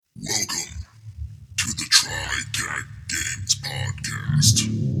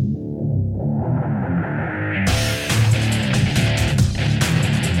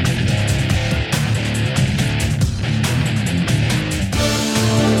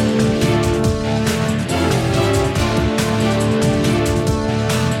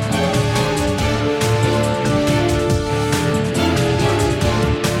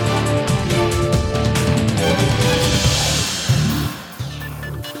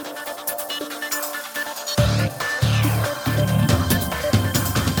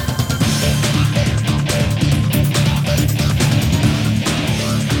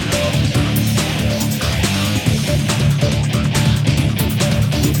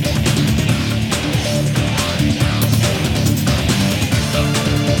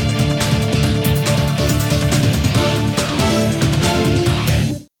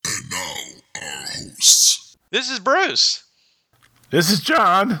This is Bruce. This is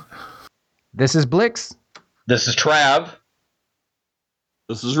John. This is Blix. This is Trav.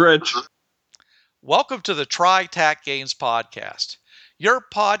 This is Rich. Welcome to the TriTac Games podcast, your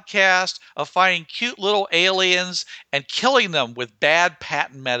podcast of finding cute little aliens and killing them with bad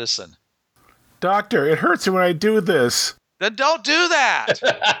patent medicine. Doctor, it hurts when I do this. Then don't do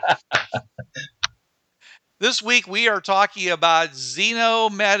that. This week we are talking about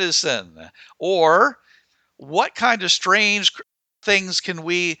xenomedicine, or what kind of strange things can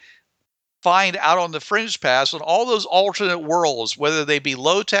we find out on the fringe paths on all those alternate worlds, whether they be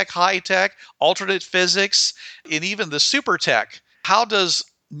low-tech, high-tech, alternate physics, and even the super tech. How does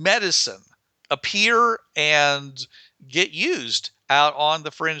medicine appear and get used out on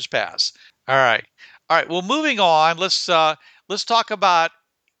the fringe paths? All right. Well, moving on, let's talk about.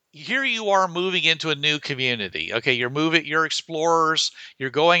 Here you are moving into a new community. Okay, you're explorers, you're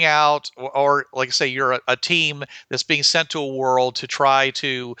going out, or like I say, you're a team that's being sent to a world to try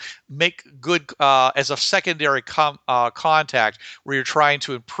to make good as a secondary contact, where you're trying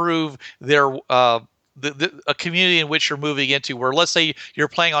to improve their a community in which you're moving into, where let's say you're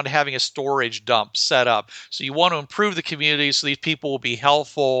planning on having a storage dump set up. So you want to improve the community so these people will be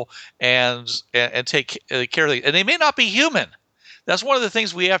helpful and take care of it. And they may not be human. That's one of the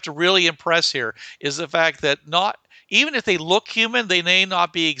things we have to really impress here, is the fact that even if they look human, they may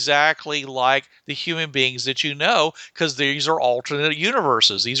not be exactly like the human beings that you know, because these are alternate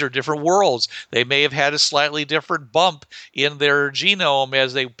universes. These are different worlds. They may have had a slightly different bump in their genome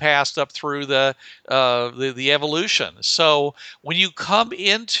as they passed up through the evolution. So when you come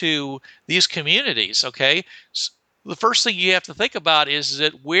into these communities, okay, the first thing you have to think about is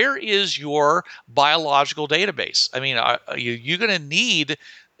that where is your biological database? I mean, you're going to need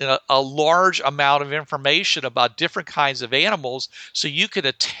a large amount of information about different kinds of animals, so you can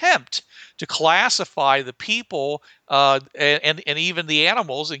attempt to classify the people and even the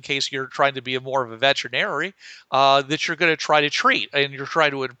animals, in case you're trying to be more of a veterinary, that you're going to try to treat and you're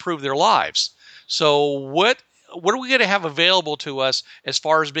trying to improve their lives. So what are we going to have available to us as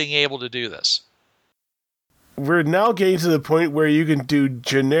far as being able to do this? We're now getting to the point where you can do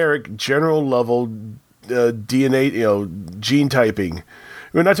general level DNA, gene typing.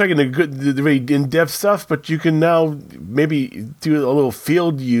 We're not talking the really in-depth stuff, but you can now maybe do a little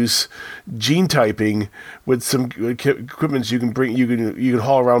field use gene typing with some equipment you can bring. You can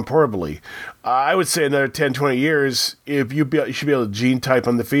haul around portably. I would say another 10, 20 years, you should be able to gene type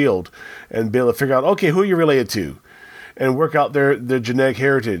on the field and be able to figure out, okay, who are you related to, and work out their genetic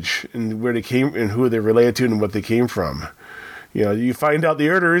heritage and where they came and who they're related to and what they came from. You find out the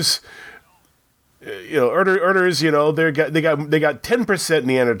Erders. Erders, they got 10%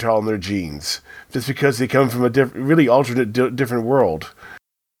 Neanderthal in their genes, just because they come from a really alternate, different world.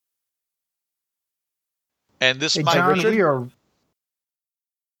 And this hey, might John, be. we are.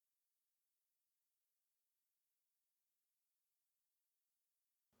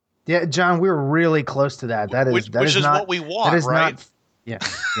 Yeah, John, we're really close to that. Which is not what we want, that is right? Not,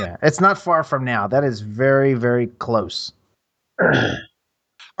 yeah. It's not far from now. That is very, very close. All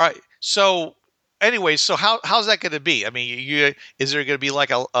right. So, anyway, so how's that going to be? I mean, is there going to be like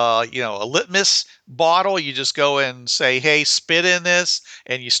a litmus bottle? You just go and say, "Hey, spit in this,"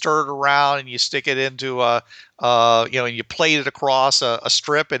 and you stir it around and you stick it into and you plate it across a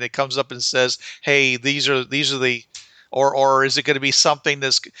strip, and it comes up and says, "Hey, these are the." Or is it going to be something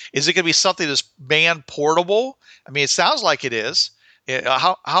that's man portable? I mean, it sounds like it is.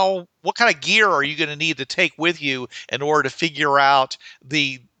 What kind of gear are you going to need to take with you in order to figure out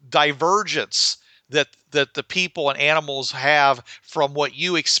the divergence that the people and animals have from what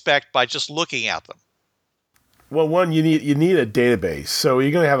you expect by just looking at them? Well, one, you need a database. So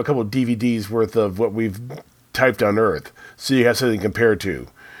you're going to have a couple of DVDs worth of what we've typed on Earth, so you have something to compare to.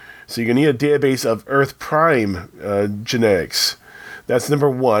 So you're going to need a database of Earth Prime genetics. That's number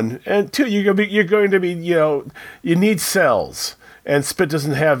one. And two, you're going to be, you need cells. And spit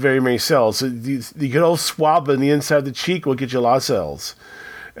doesn't have very many cells. So the good old swab on the inside of the cheek will get you a lot of cells.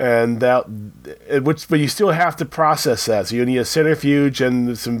 And but you still have to process that. So you need a centrifuge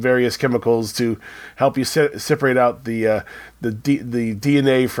and some various chemicals to help you separate out the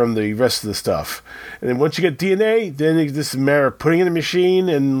DNA from the rest of the stuff. And then once you get DNA, then it's just a matter of putting it in the machine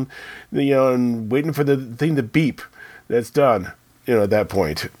and and waiting for the thing to beep. That's done. At that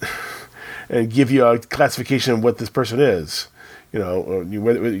point, and give you a classification of what this person is.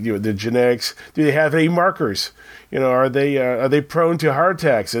 The genetics. Do they have any markers? Are they prone to heart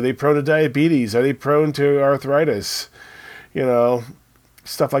attacks? Are they prone to diabetes? Are they prone to arthritis?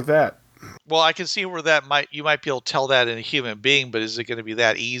 Stuff like that. Well, I can see where you might be able to tell that in a human being, but is it going to be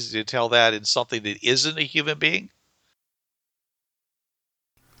that easy to tell that in something that isn't a human being?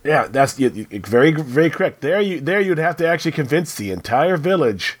 Yeah, that's very, very correct. There you'd have to actually convince the entire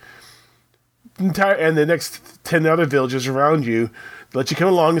village, and the next 10 other villages around you, let you come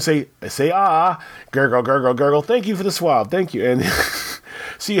along and say gurgle, gurgle, gurgle. Thank you for the swab. Thank you, and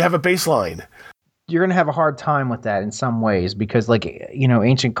so you have a baseline. You're going to have a hard time with that in some ways because,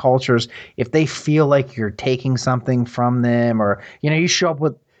 ancient cultures, if they feel like you're taking something from them, or you show up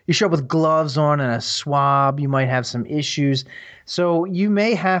with gloves on and a swab, you might have some issues. So you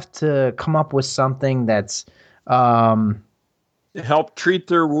may have to come up with something that's help treat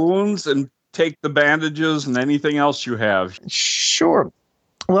their wounds and take the bandages and anything else you have. Sure.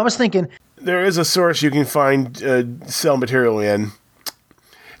 Well, I was thinking there is a source you can find cell material in.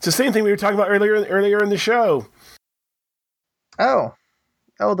 It's the same thing we were talking about earlier in the show. Oh,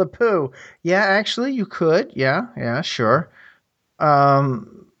 the poo. Yeah, actually, you could. Yeah, sure.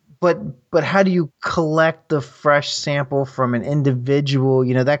 But how do you collect the fresh sample from an individual?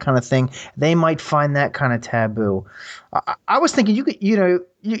 That kind of thing. They might find that kind of taboo. I was thinking you could,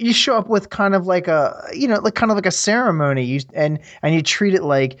 you show up with kind of like a ceremony, and you treat it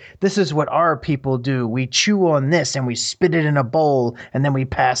like this is what our people do. We chew on this and we spit it in a bowl and then we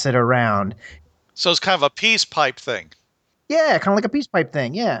pass it around. So it's kind of a peace pipe thing. Yeah, kind of like a peace pipe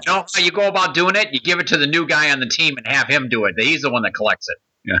thing. Yeah. You know how you go about doing it? You give it to the new guy on the team and have him do it. He's the one that collects it.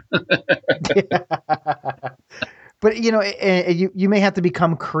 Yeah. But you may have to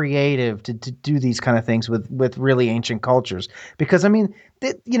become creative to do these kind of things with really ancient cultures, because some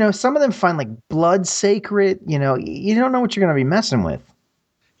of them find like blood sacred. You don't know what you're going to be messing with.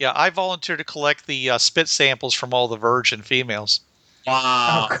 Yeah, I volunteered to collect the spit samples from all the virgin females.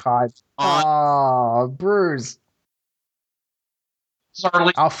 Wow. Oh God. Oh, Bruce.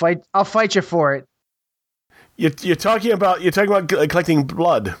 Sorry. I'll fight you for it. You're talking about collecting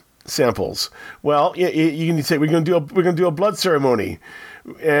blood samples. Well, you can say we're going to do a blood ceremony,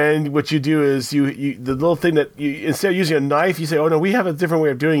 and what you do is you the little thing that you, instead of using a knife, you say, oh no, we have a different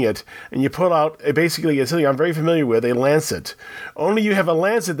way of doing it, and you pull out basically something I'm very familiar with, a lancet. Only you have a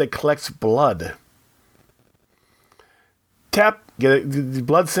lancet that collects blood. Get the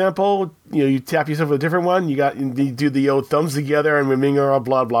blood sample. You tap yourself with a different one. You do the old thumbs together and we mingle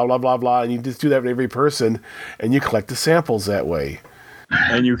blah blah blah blah blah, and you just do that with every person, and you collect the samples that way.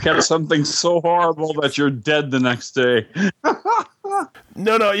 And you catch something so horrible that you're dead the next day.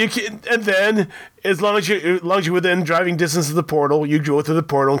 No, you can. And then, as long as you're within driving distance of the portal, you go through the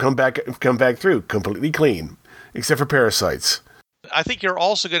portal and come back through completely clean, except for parasites. I think you're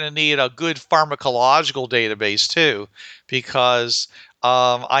also going to need a good pharmacological database too, because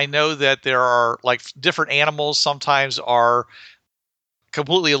I know that there are different animals sometimes are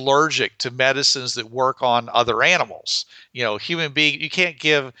completely allergic to medicines that work on other animals. Human being, you can't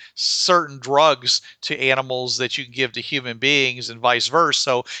give certain drugs to animals that you can give to human beings and vice versa.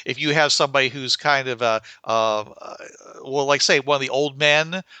 So if you have somebody who's kind of say one of the old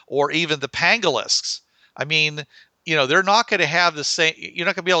men or even the pangolins, they're not going to have the same, you're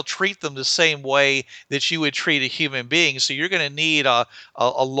not going to be able to treat them the same way that you would treat a human being. So you're going to need a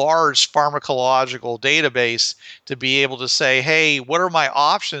large pharmacological database to be able to say, hey, what are my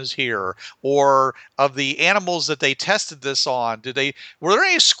options here? Or of the animals that they tested this on, were there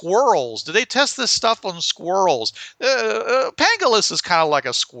any squirrels? Did they test this stuff on squirrels? Pangolin is kind of like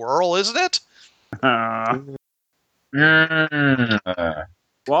a squirrel, isn't it?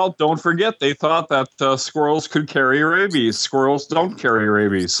 Well, don't forget, they thought that squirrels could carry rabies. Squirrels don't carry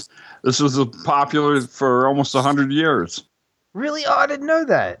rabies. This was popular for almost 100 years. Really? Oh, I didn't know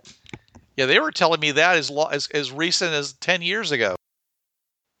that. Yeah, they were telling me that as recent as 10 years ago.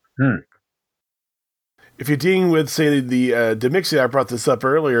 If you're dealing with, say, the Demixia, I brought this up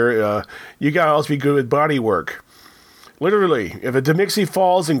earlier, you got to also be good with body work. Literally, if a Demixie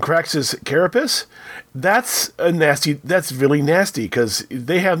falls and cracks his carapace, that's really nasty because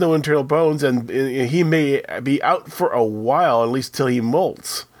they have no internal bones, and he may be out for a while, at least till he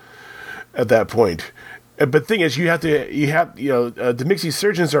molts at that point. But thing is, Demixie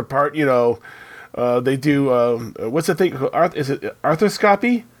surgeons are part, they do, what's the thing, is it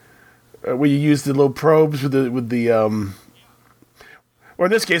arthroscopy? Where you use the little probes with the or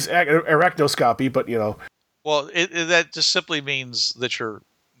in this case, arachnoscopy, but, Well, that just simply means that you're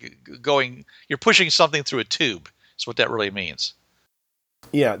pushing something through a tube. That's what that really means.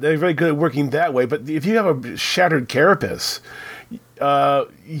 Yeah, they're very good at working that way. But if you have a shattered carapace,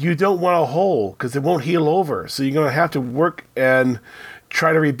 you don't want a hole because it won't heal over. So you're going to have to work and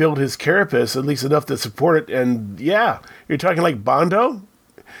try to rebuild his carapace, at least enough to support it. And yeah, you're talking like Bondo,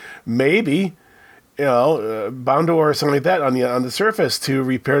 maybe. Bondo or something like that on the surface to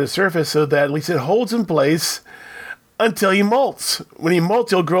repair the surface so that at least it holds in place until he molts. When he molts,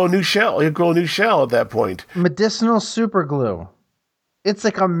 he'll grow a new shell. He'll grow a new shell at that point. Medicinal super glue. It's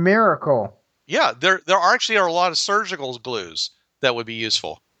like a miracle. Yeah, there actually are a lot of surgical glues that would be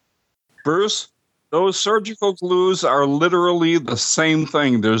useful. Bruce, those surgical glues are literally the same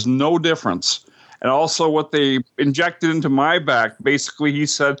thing. There's no difference. And also what they injected into my back, basically he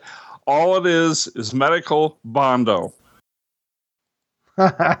said, all it is medical Bondo.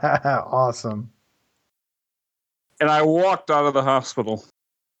 Awesome. And I walked out of the hospital.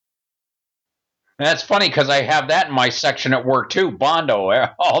 And that's funny because I have that in my section at work too. Bondo.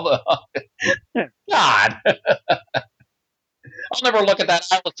 All the God. I'll never look at that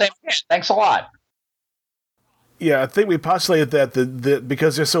aisle the same again. Thanks a lot. Yeah, I think we postulated that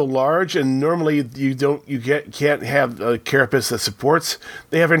because they're so large, and normally can't have a carapace that supports.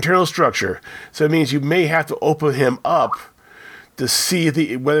 They have internal structure, so it means you may have to open him up to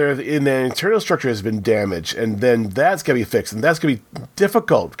see whether in the internal structure has been damaged, and then that's gonna be fixed, and that's gonna be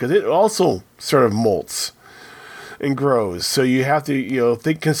difficult because it also sort of molts and grows. So you have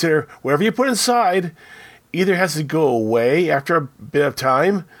to consider whatever you put inside either has to go away after a bit of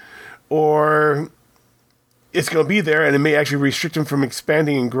time, or it's going to be there, and it may actually restrict them from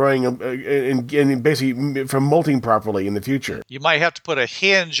expanding and growing and basically from molting properly in the future. You might have to put a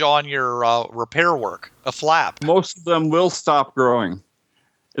hinge on your repair work, a flap. Most of them will stop growing.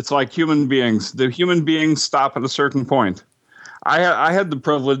 It's like human beings. The human beings stop at a certain point. I had the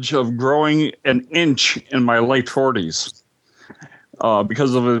privilege of growing an inch in my late 40s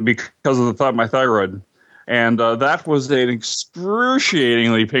because of my thyroid. And that was an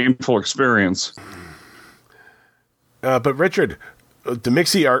excruciatingly painful experience. But Richard,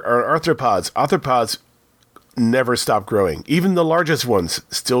 Demixie are arthropods. Arthropods never stop growing. Even the largest ones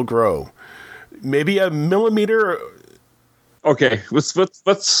still grow. Maybe a millimeter. Okay,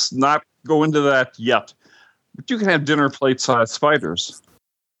 let's not go into that yet. But you can have dinner plate-sized spiders.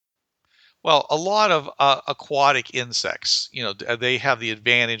 Well, a lot of aquatic insects, they have the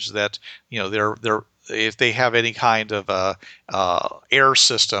advantage that they're if they have any kind of air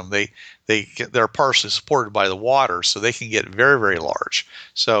system, they're partially supported by the water, so they can get very, very large.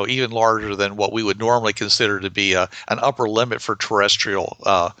 So even larger than what we would normally consider to be an upper limit for terrestrial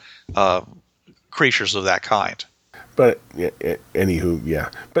creatures of that kind. But anywho, yeah.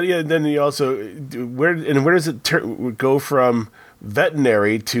 But yeah, then you also where does it go from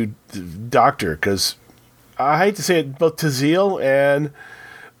veterinary to doctor? Because I hate to say it, both Tazeel and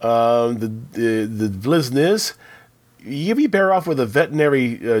the Blizniz, you'd be better off with a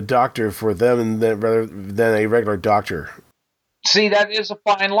veterinary doctor for them rather than a regular doctor. See, that is a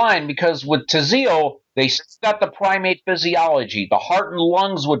fine line because with Tazeel, they got the primate physiology. The heart and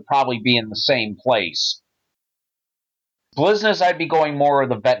lungs would probably be in the same place. Blizniz, I'd be going more of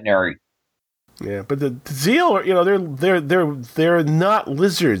the veterinary. Yeah, but the Tazeel, they're not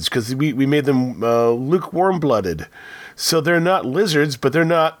lizards because we made them lukewarm blooded, so they're not lizards, but they're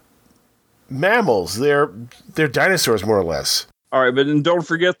not mammals. They're dinosaurs more or less. All right, but then don't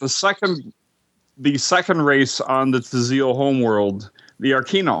forget the second race on the Tazeel homeworld, the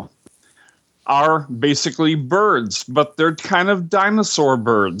Archino, are basically birds, but they're kind of dinosaur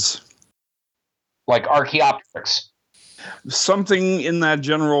birds, like Archaeopteryx. Something in that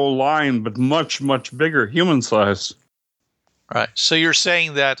general line, but much, much bigger, human size. Right. So you're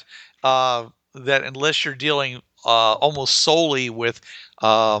saying that that unless you're dealing almost solely with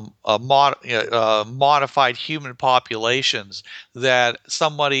modified human populations, that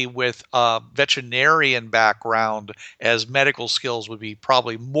somebody with a veterinarian background as medical skills would be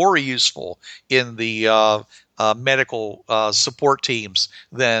probably more useful in the medical support teams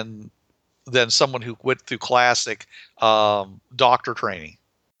than someone who went through classic doctor training.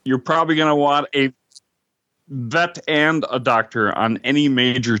 You're probably going to want vet and a doctor on any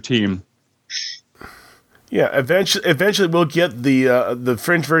major team. Yeah, eventually we'll get the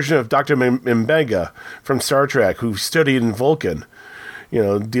French version of Dr. Mbenga from Star Trek, who studied in Vulcan.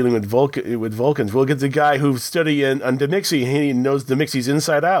 Dealing with Vulcans. We'll get the guy who studied on Demixie, and he knows Demixie's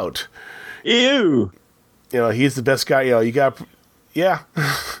inside out. Ew. He's the best guy. You got, yeah.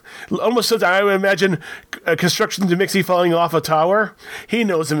 Almost sometimes I would imagine construction Demixie falling off a tower. He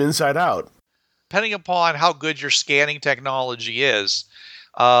knows him inside out. Depending upon how good your scanning technology is,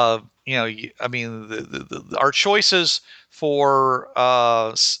 our choices for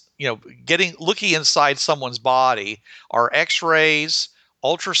looking inside someone's body are X-rays,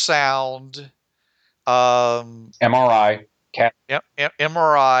 ultrasound, MRI,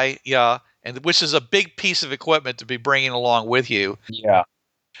 MRI, yeah, and which is a big piece of equipment to be bringing along with you. Yeah,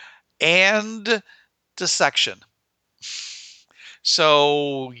 and dissection.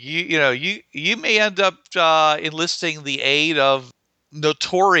 So you may end up enlisting the aid of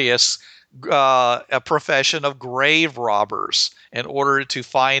notorious a profession of grave robbers in order to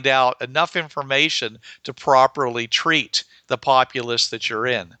find out enough information to properly treat the populace that you're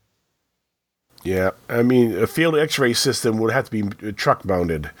in. Yeah, I mean, a field X-ray system would have to be truck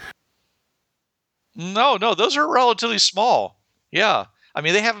mounted. No, those are relatively small. Yeah, I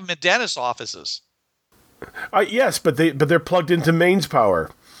mean, they have them in dentist offices. Yes, but they're plugged into mains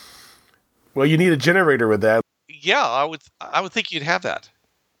power. Well, you need a generator with that. Yeah, I would think you'd have that.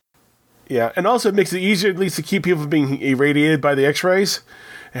 Yeah, and also it makes it easier at least to keep people from being irradiated by the X-rays.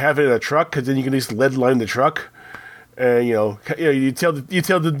 Have it in a truck, because then you can just lead line the truck. And you tell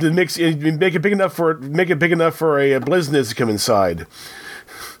the mix, make it big enough for a Blizness to come inside.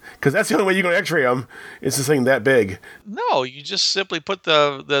 Because that's the only way you're going to X-ray them. Is this thing that big? No, you just simply put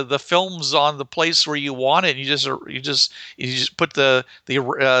the films on the place where you want it. And you just put the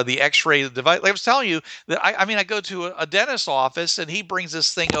X-ray device. Like I was telling you that I go to a dentist's office and he brings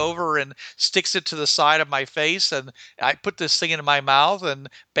this thing over and sticks it to the side of my face, and I put this thing into my mouth, and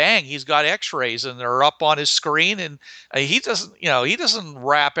bang, he's got X-rays and they're up on his screen. And he doesn't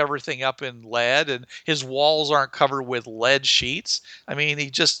wrap everything up in lead, and his walls aren't covered with lead sheets. I mean,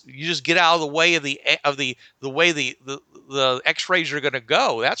 you just get out of the way of the way the X-rays are going to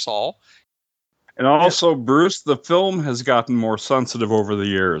go. That's all. And also, Bruce, the film has gotten more sensitive over the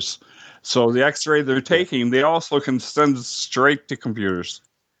years. So the X-ray they're taking, they also can send it straight to computers.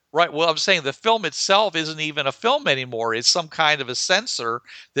 Right. Well, I'm saying the film itself isn't even a film anymore. It's some kind of a sensor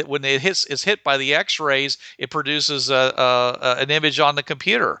that when is hit by the X-rays, it produces an image on the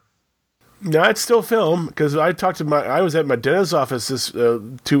computer. No, it's still film, because I was at my dentist's office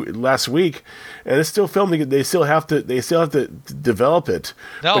last week, and it's still filming. They still have to develop it.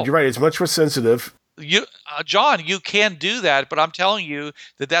 No, but you're right; it's much more sensitive. John, you can do that, but I'm telling you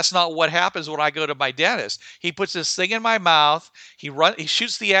that's not what happens when I go to my dentist. He puts this thing in my mouth. He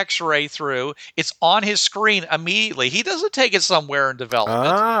shoots the X-ray through. It's on his screen immediately. He doesn't take it somewhere and develop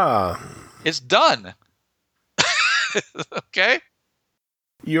it. It's done. Okay.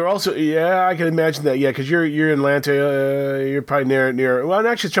 You're also, I can imagine that, because you're in Atlanta, you're probably near. Well,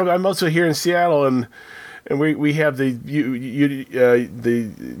 actually, I'm also here in Seattle, and we have the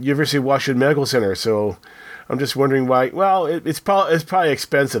University of Washington Medical Center. So I'm just wondering why. Well, it's probably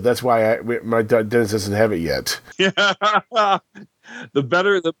expensive. That's why my dentist doesn't have it yet. Yeah. The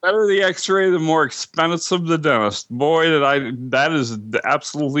better the X-ray, the more expensive the dentist. Boy, that is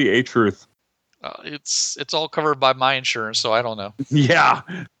absolutely a truth. It's all covered by my insurance, so I don't know. Yeah,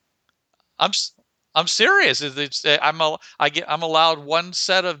 I'm serious. I'm allowed one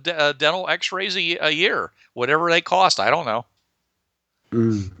set of dental X-rays a year, whatever they cost. I don't know.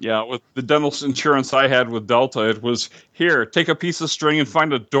 Yeah, with the dental insurance I had with Delta, it was here. Take a piece of string and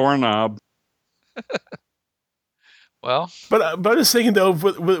find a doorknob. Well, but I was thinking though,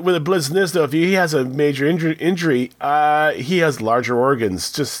 with a Blizness though, if he has a major injury, he has larger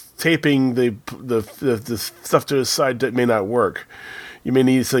organs. Just taping the stuff to his side that may not work. You may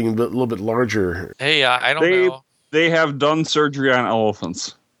need something a little bit larger. Hey, I don't know. They have done surgery on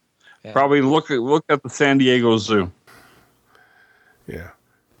elephants. Yeah. Probably look at the San Diego Zoo. Yeah,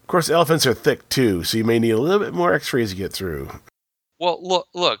 of course, elephants are thick too, so you may need a little bit more X-rays to get through. Well,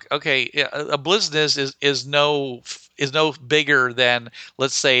 look. Okay, a Blizness is no bigger than,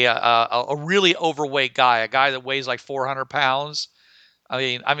 let's say, a really overweight guy, a guy that weighs like 400 pounds. I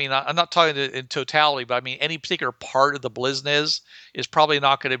mean, I'm not talking in totality, but I mean any particular part of the Blizness is probably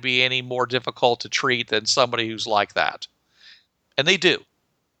not going to be any more difficult to treat than somebody who's like that, and they do.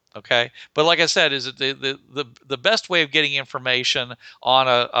 Okay, but like I said, is the best way of getting information on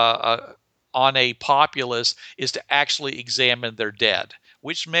a populace is to actually examine their dead.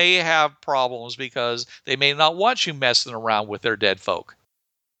 which may have problems because they may not want you messing around with their dead folk.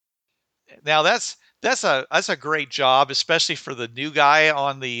 Now that's a great job, especially for the new guy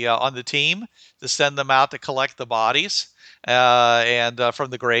on the team, to send them out to collect the bodies and from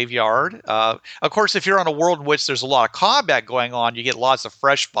the graveyard. Of course, if you're on a world in which there's a lot of combat going on, you get lots of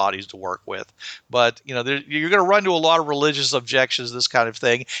fresh bodies to work with. But you're going to run into a lot of religious objections, this kind of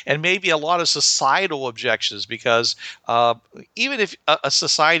thing, and maybe a lot of societal objections because even if a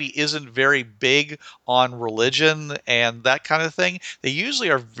society isn't very big on religion and that kind of thing, they usually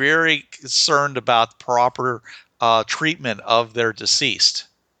are very concerned about proper treatment of their deceased.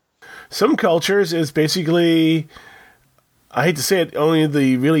 Some cultures is basically, I hate to say it, only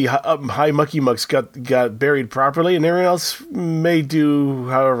the really high mucky mucks got buried properly, and everyone else may do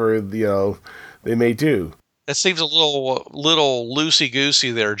however they may do. That seems a little loosey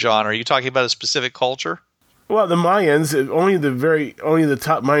goosey there, John. Are you talking about a specific culture? Well, the Mayans, only the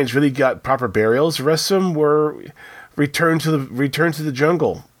top Mayans really got proper burials. The rest of them were returned to the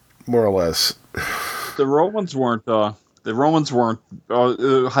jungle, more or less. The Romans weren't. The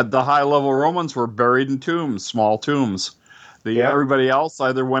high-level Romans were buried in tombs, small tombs. Everybody else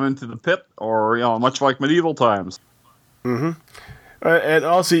either went into the pit or, much like medieval times. Mm-hmm. And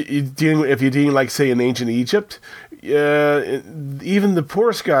also, if you're dealing, like, say, in ancient Egypt, even the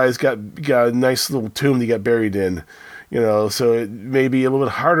poorest guys got a nice little tomb they got buried in. So it may be a little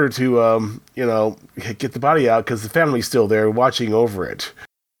bit harder to, get the body out because the family's still there watching over it.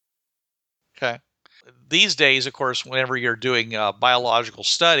 Okay. These days, of course, whenever you're doing a biological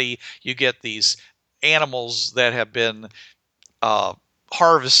study, you get these animals that have been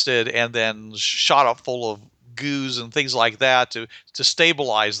harvested and then shot up full of goos and things like that to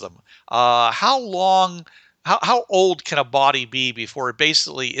stabilize them. How old can a body be before it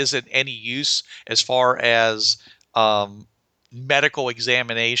basically isn't any use as far as medical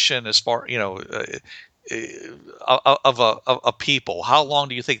examination, as far of a people? How long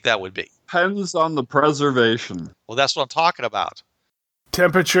do you think that would be? Depends on the preservation. Well, that's what I'm talking about.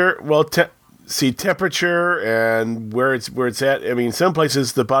 Temperature. Well, temperature and where it's at. I mean, some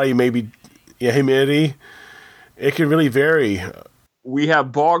places the body may be humidity. It can really vary. We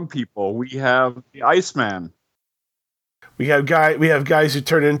have bog people. We have the Iceman. We have guys who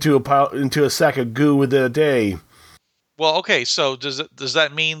turn into a sack of goo within a day. Well, okay. So does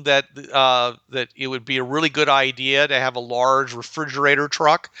that mean that that it would be a really good idea to have a large refrigerator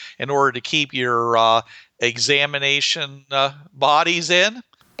truck in order to keep your examination bodies in?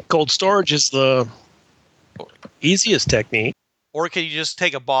 Cold storage is the easiest technique. Or can you just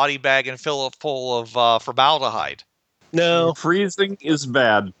take a body bag and fill it full of formaldehyde? No. Freezing is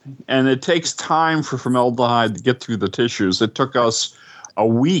bad, and it takes time for formaldehyde to get through the tissues. It took us a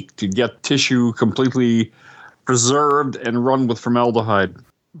week to get tissue completely preserved and run with formaldehyde.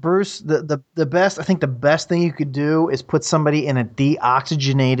 Bruce, the best thing you could do is put somebody in a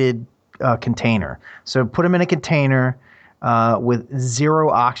deoxygenated container. So put them in a container with zero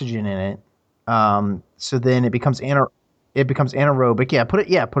oxygen in it. So then it becomes anaerobic.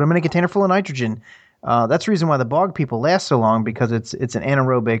 Put them in a container full of nitrogen. That's the reason why the bog people last so long, because it's an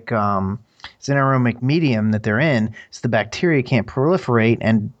anaerobic medium that they're in, so the bacteria can't proliferate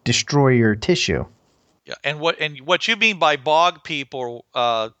and destroy your tissue. Yeah, and what you mean by bog people,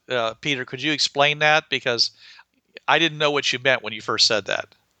 Peter? Could you explain that? Because I didn't know what you meant when you first said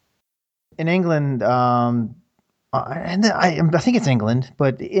that. In England, and I think it's England,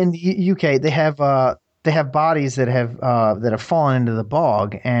 but in the UK they have bodies that have fallen into the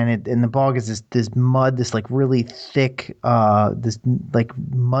bog, and the bog is this mud, this like really thick, this like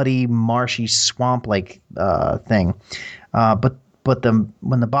muddy, marshy swamp like thing, but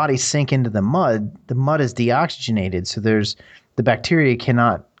when the bodies sink into the mud is deoxygenated, so the bacteria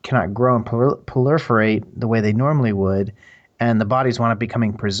cannot grow and proliferate the way they normally would, and the bodies wind up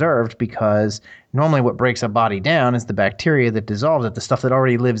becoming preserved, because normally what breaks a body down is the bacteria that dissolves it, the stuff that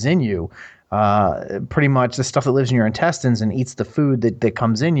already lives in you. Pretty much the stuff that lives in your intestines and eats the food that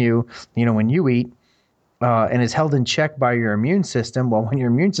comes in you, when you eat, and is held in check by your immune system. Well, when your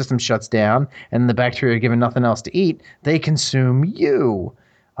immune system shuts down and the bacteria are given nothing else to eat, they consume you.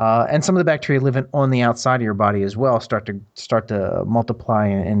 And some of the bacteria live on the outside of your body as well, start to multiply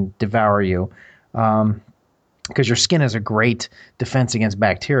and devour you. Because your skin is a great defense against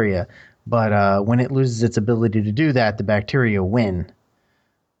bacteria. But when it loses its ability to do that, the bacteria win.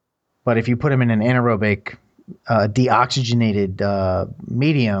 But if you put them in an anaerobic, deoxygenated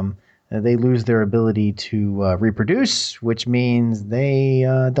medium, they lose their ability to reproduce, which means they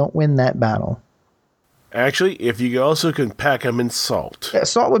don't win that battle. Actually, if you also can pack them in salt. Yeah,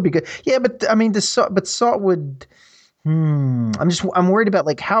 salt would be good. Yeah, but I mean, salt would I'm worried about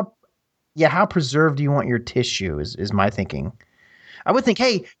like how preserved do you want your tissue is my thinking. I would think,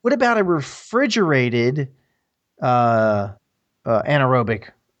 hey, what about a refrigerated anaerobic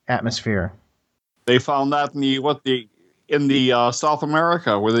atmosphere? They found that in the South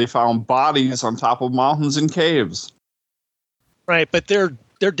America, where they found bodies on top of mountains and caves. Right, but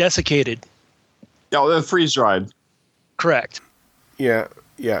they're desiccated. Yeah, they're freeze dried. Correct. Yeah.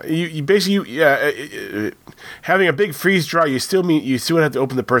 You basically having a big freeze dry. You still have to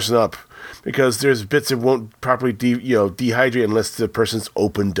open the person up because there's bits that won't properly dehydrate unless the person's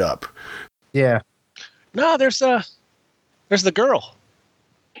opened up. Yeah. No, there's the girl.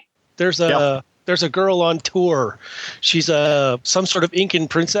 There's a girl on tour. She's some sort of Incan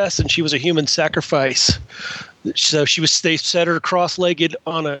princess, and she was a human sacrifice. So they set her cross-legged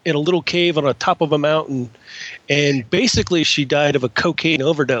in a little cave on the top of a mountain, and basically she died of a cocaine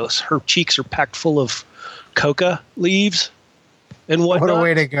overdose. Her cheeks are packed full of coca leaves and whatnot. What a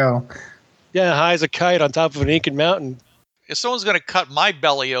way to go! Yeah, high as a kite on top of an Incan mountain. If someone's going to cut my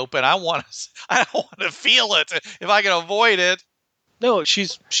belly open, I don't want to feel it if I can avoid it. No,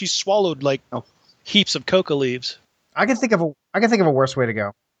 she's swallowed like heaps of coca leaves. I can think of a worse way to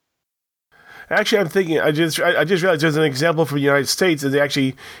go. Actually, I'm thinking. I just realized there's an example from the United States.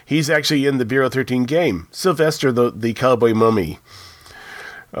 He's actually in the Bureau 13 game. Sylvester, the cowboy mummy.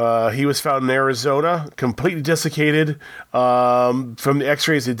 He was found in Arizona, completely desiccated from the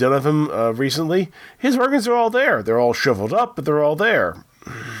X-rays they've done of him recently. His organs are all there. They're all shriveled up, but they're all there.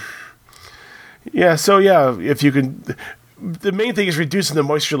 Yeah. So yeah, if you can, the main thing is reducing the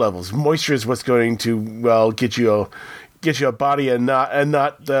moisture levels. Moisture is what's going to get you a body and not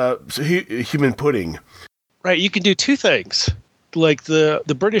human pudding. Right. You can do two things, like the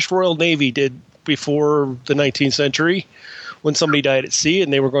British Royal Navy did before the 19th century. When somebody died at sea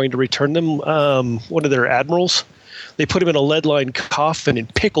and they were going to return them, one of their admirals, they put him in a lead-lined coffin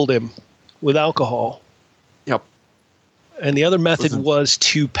and pickled him with alcohol. Yep. And the other method was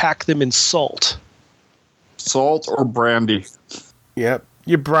to pack them in salt. Salt or brandy. Yep.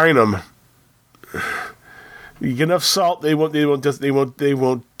 You brine them. You get enough salt, they won't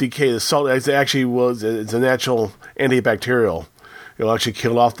decay. The salt it's a natural antibacterial. It'll actually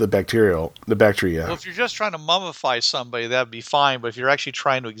kill off the bacteria. Well, if you're just trying to mummify somebody, that'd be fine. But if you're actually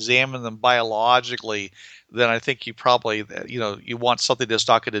trying to examine them biologically, then I think you probably, you want something that's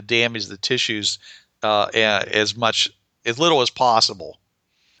not going to damage the tissues as little as possible.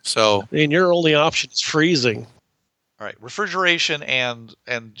 So, and your only option is freezing. All right, refrigeration and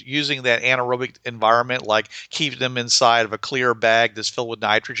using that anaerobic environment, like keeping them inside of a clear bag that's filled with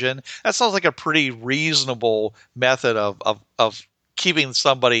nitrogen. That sounds like a pretty reasonable method of keeping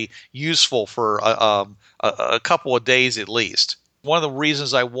somebody useful for a couple of days at least. One of the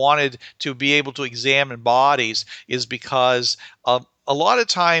reasons I wanted to be able to examine bodies is because a lot of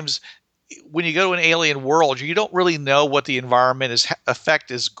times when you go to an alien world, you don't really know what the environment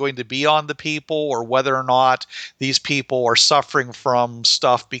effect is going to be on the people, or whether or not these people are suffering from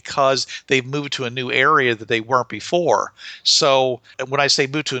stuff because they've moved to a new area that they weren't before. So when I say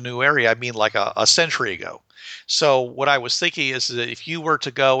move to a new area, I mean like a century ago. So what I was thinking is that if you were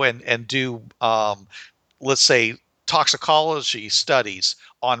to go and do, let's say, toxicology studies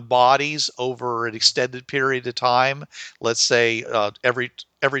on bodies over an extended period of time, let's say every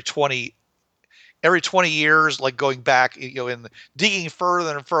 20 years, like going back, and digging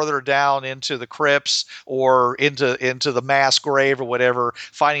further and further down into the crypts or into the mass grave or whatever,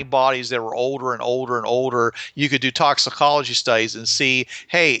 finding bodies that were older and older and older, you could do toxicology studies and see,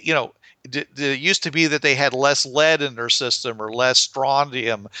 hey, it used to be that they had less lead in their system or less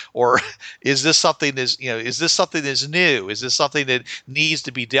strontium, or is this something that's new? Is this something that needs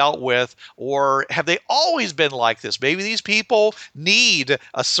to be dealt with, or have they always been like this? Maybe these people need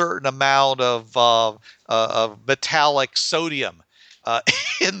a certain amount of metallic sodium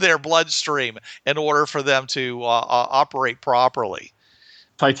in their bloodstream in order for them to operate properly.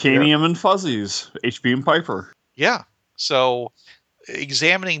 Titanium and fuzzies, H.B. and Piper. Yeah. So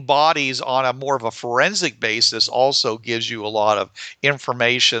examining bodies on a more of a forensic basis also gives you a lot of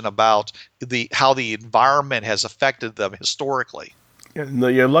information about how the environment has affected them historically. And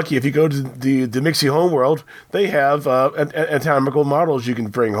you're lucky if you go to the Mixie Homeworld, they have anatomical models you can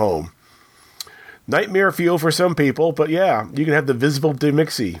bring home. Nightmare fuel for some people, but yeah, you can have the visible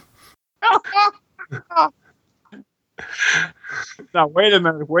Demixie. Now, wait a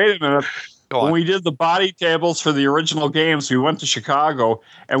minute. When we did the body tables for the original games, we went to Chicago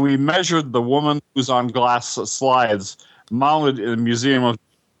and we measured the woman who's on glass slides mounted in the Museum of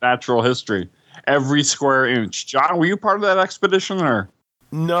Natural History, every square inch. John, were you part of that expedition, or?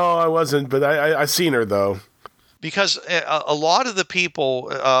 No, I wasn't, but I seen her, though. because a lot of the people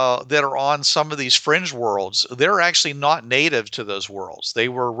that are on some of these fringe worlds, they're actually not native to those worlds. They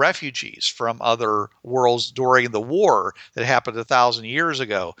were refugees from other worlds during the war that happened 1,000 years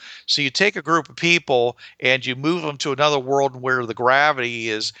ago. So you take a group of people and you move them to another world where the gravity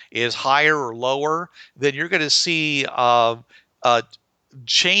is higher or lower, then you're going to see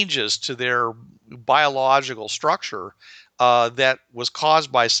changes to their biological structure that was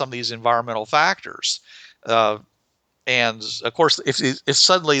caused by some of these environmental factors. And of course, if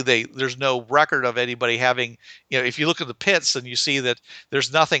suddenly there's no record of anybody having, if you look at the pits and you see that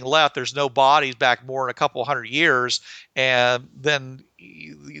there's nothing left, there's no bodies back more than a couple hundred years, and then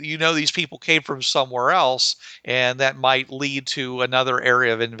these people came from somewhere else, and that might lead to another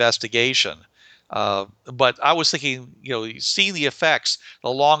area of investigation. But I was thinking, seeing the effects, the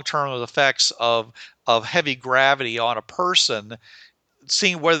long-term effects of heavy gravity on a person,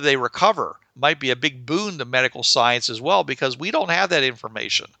 seeing whether they recover might be a big boon to medical science as well, because we don't have that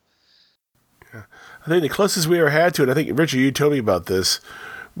information. Yeah. I think the closest we ever had to it, I think, Richard, you told me about this,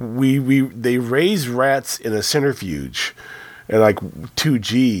 they raised rats in a centrifuge at like 2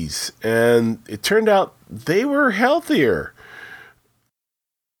 Gs, and it turned out they were healthier.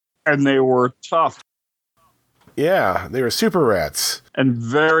 And they were tough. Yeah, they were super rats. And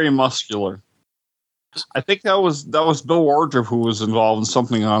very muscular. I think that was Bill Wardrop who was involved in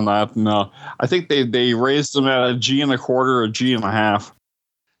something on that, and I think they raised them at 1.25 G, 1.5 G.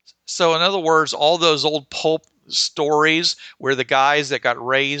 So in other words, all those old pulp stories where the guys that got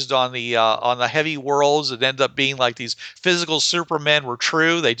raised on the heavy worlds and end up being like these physical supermen were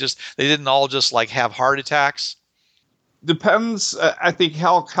true. They didn't all just like have heart attacks. Depends. I think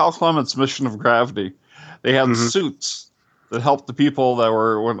Hal Clement's Mission of Gravity. They had suits that helped the people that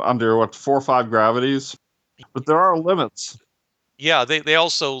were under 4 or 5 gravities, but there are limits. Yeah, they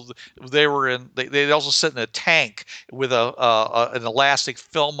also sit in a tank with an elastic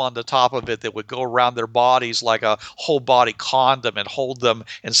film on the top of it that would go around their bodies like a whole body condom and hold them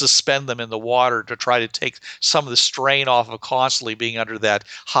and suspend them in the water to try to take some of the strain off of constantly being under that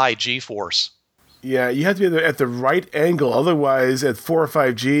high G-force. Yeah, you have to be at the right angle. Otherwise, at 4 or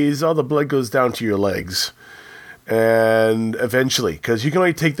 5 Gs, all the blood goes down to your legs. And eventually, because you can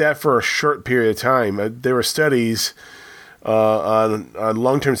only take that for a short period of time. There were studies on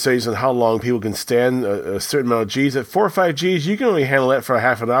long-term studies on how long people can stand a certain amount of Gs. At 4 or 5 Gs, you can only handle that for a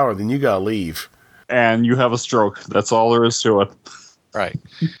half an hour. Then you got to leave. And you have a stroke. That's all there is to it. Right.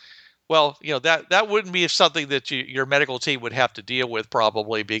 Well, that wouldn't be something that your medical team would have to deal with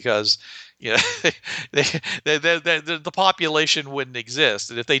probably, because the population wouldn't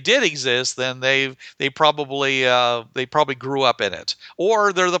exist, and if they did exist, then they probably grew up in it,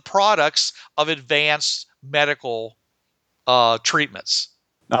 or they're the products of advanced medical treatments.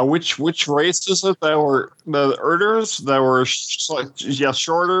 Now, which race is it that were the Erders that were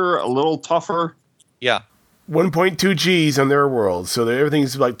shorter, a little tougher? Yeah. 1.2 Gs on their world, so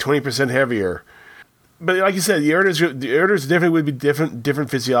everything's like 20% heavier. But like you said, the Erders definitely would be different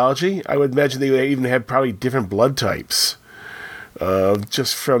physiology. I would imagine they would even have probably different blood types,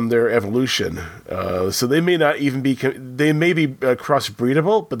 just from their evolution. So they may not even be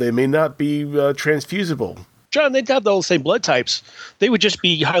crossbreedable, but they may not be transfusible. John, they'd have the same blood types. They would just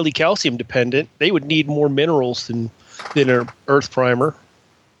be highly calcium dependent. They would need more minerals than an Earth primer.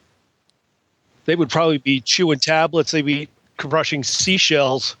 They would probably be chewing tablets. They'd be crushing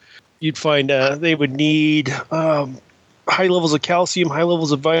seashells. You'd find they would need high levels of calcium, high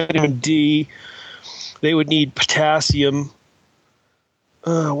levels of vitamin D. They would need potassium.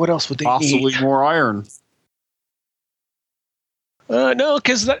 What else would they need? Possibly more iron. No,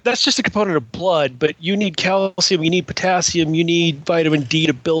 because that's just a component of blood. But you need calcium, you need potassium, you need vitamin D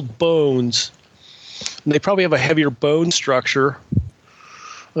to build bones. And they probably have a heavier bone structure.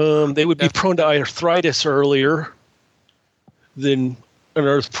 They would be prone to arthritis earlier than an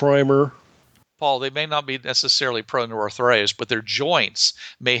Earth primer. Paul, they may not be necessarily prone to arthritis, but their joints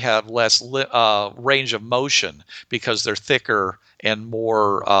may have less range of motion because they're thicker and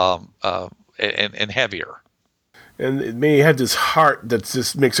more and heavier. And it may have this heart that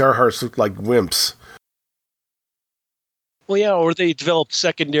just makes our hearts look like wimps. Well, yeah, or they develop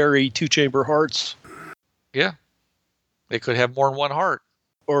secondary 2-chamber hearts. Yeah, they could have more than one heart.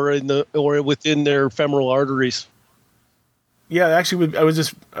 Or within their femoral arteries. Yeah, actually, I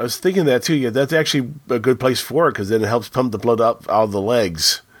was thinking that too. Yeah, that's actually a good place for it, because then it helps pump the blood up out of the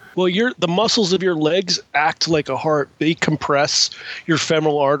legs. Well, the muscles of your legs act like a heart. They compress your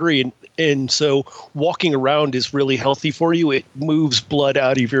femoral artery, and so walking around is really healthy for you. It moves blood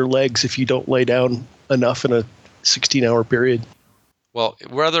out of your legs if you don't lay down enough in a 16-hour period. Well,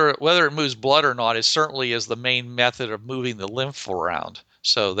 whether it moves blood or not, it certainly is the main method of moving the lymph around.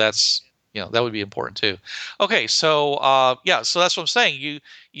 So that's that would be important too. Okay, so so that's what I'm saying.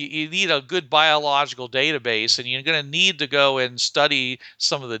 You need a good biological database, and you're going to need to go and study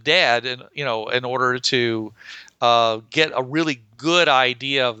some of the dead, and in order to get a really good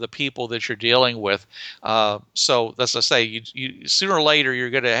idea of the people that you're dealing with. So that's to say, you sooner or later you're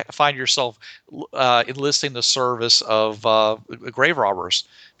going to find yourself enlisting the service of grave robbers,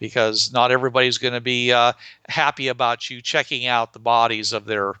 because not everybody's going to be happy about you checking out the bodies of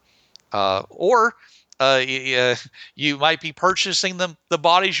their or you might be purchasing the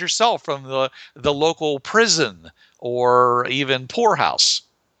bodies yourself from the local prison or even poorhouse.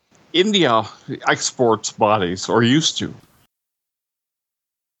 India exports bodies, or used to.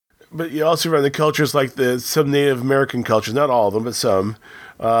 But you also run the cultures like some Native American cultures, not all of them, but some,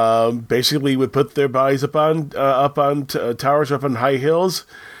 basically would put their bodies up on towers, up on high hills,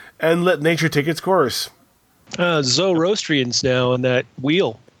 and let nature take its course. Zoroastrians now in that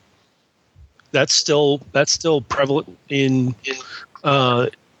wheel. That's still prevalent in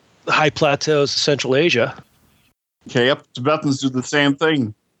high plateaus of Central Asia. Okay, yep. Tibetans do the same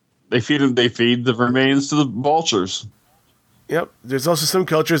thing. They feed the remains to the vultures. Yep. There's also some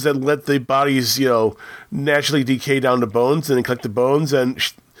cultures that let the bodies, naturally decay down to bones, and then collect the bones and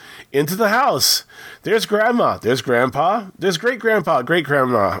into the house. There's grandma. There's grandpa. There's great-grandpa,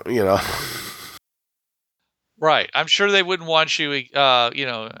 great-grandma, Right. I'm sure they wouldn't want you,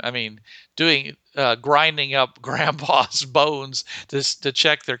 doing grinding up grandpa's bones to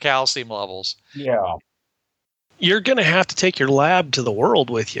check their calcium levels. Yeah. You're going to have to take your lab to the world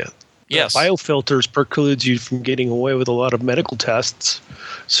with you. Yes. Biofilters precludes you from getting away with a lot of medical tests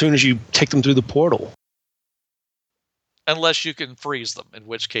as soon as you take them through the portal. Unless you can freeze them, in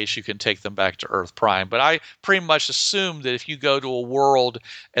which case you can take them back to Earth Prime. But I pretty much assume that if you go to a world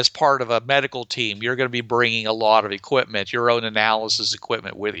as part of a medical team, you're going to be bringing a lot of equipment, your own analysis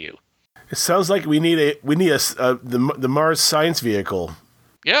equipment with you. It sounds like we need the Mars science vehicle.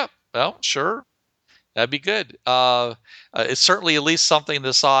 Yeah, well, sure. That'd be good. It's certainly at least something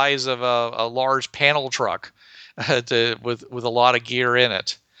the size of a large panel truck with a lot of gear in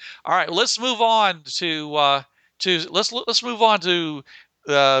it. All right, let's move on to let's move on to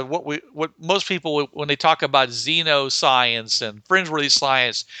what most people, when they talk about xenoscience and fringe-worthy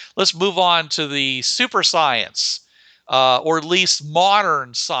science, let's move on to the super science, or at least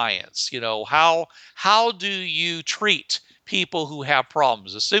modern science. How do you treat people who have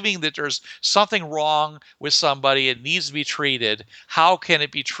problems? Assuming that there's something wrong with somebody, it needs to be treated. How can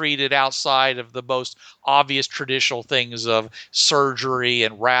it be treated outside of the most obvious traditional things of surgery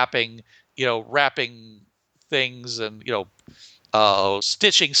and wrapping things and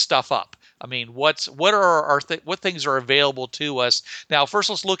stitching stuff up? I mean, what things are available to us now?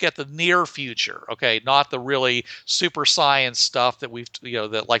 First, let's look at the near future. Okay, not the really super science stuff that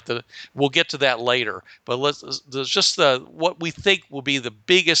we'll get to that later. But there's just what we think will be the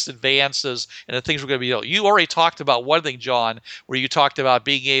biggest advances and the things we're going to be able. You already talked about one thing, John, where you talked about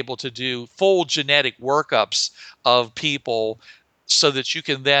being able to do full genetic workups of people, so that you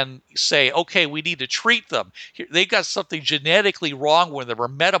can then say, okay, we need to treat them. They've got something genetically wrong with them or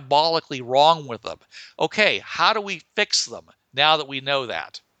metabolically wrong with them. Okay, how do we fix them now that we know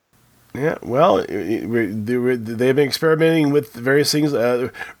that? Yeah, well, they've been experimenting with various things.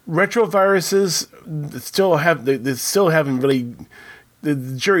 Retroviruses still haven't really. The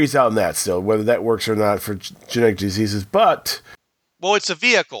jury's out on that still, whether that works or not for genetic diseases, but. Well, it's a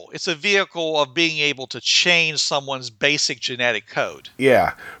vehicle. It's a vehicle of being able to change someone's basic genetic code.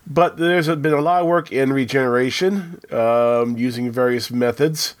 Yeah, but there's been a lot of work in regeneration, using various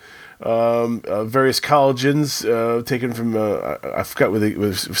methods, various collagens taken from, I forgot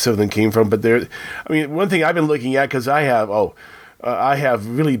where some of them came from, but one thing I've been looking at, because I have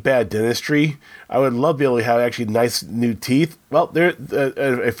really bad dentistry. I would love to be able to have actually nice new teeth. Well,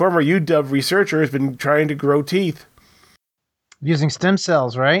 a former UW researcher has been trying to grow teeth. Using stem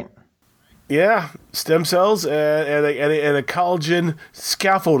cells, right? Yeah, stem cells and a collagen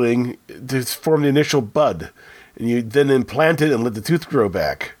scaffolding to form the initial bud. And you then implant it and let the tooth grow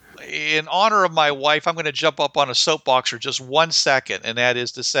back. In honor of my wife, I'm going to jump up on a soapbox for just 1 second, and that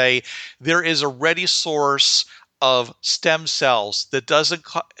is to say there is a ready source of stem cells that doesn't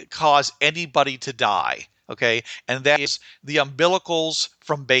cause anybody to die, okay? And that is the umbilicals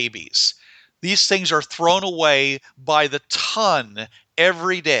from babies. These things are thrown away by the ton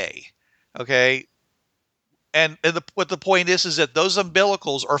every day, okay? And what the point is that those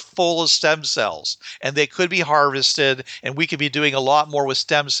umbilicals are full of stem cells, and they could be harvested, and we could be doing a lot more with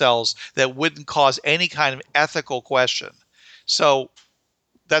stem cells that wouldn't cause any kind of ethical question. So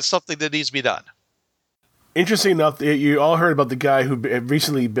that's something that needs to be done. Interesting enough, you all heard about the guy who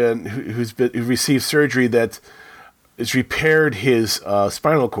recently who received surgery that has repaired his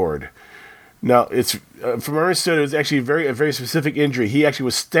spinal cord. Now, it's from what I understood, it was actually a very specific injury. He actually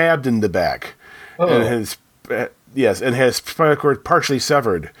was stabbed in the back, and his spinal cord partially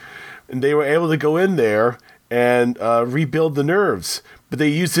severed. And they were able to go in there and rebuild the nerves, but they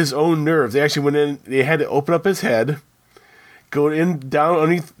used his own nerves. They actually went in. They had to open up his head, go in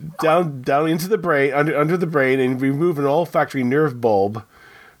down into the brain, under the brain, and remove an olfactory nerve bulb,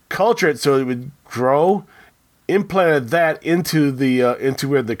 culture it so it would grow, implanted that into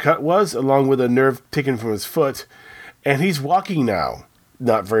where the cut was, along with a nerve taken from his foot, and he's walking now.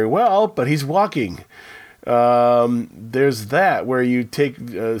 Not very well, but he's walking. There's that where you take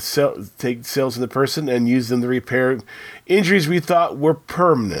cells of the person and use them to repair injuries we thought were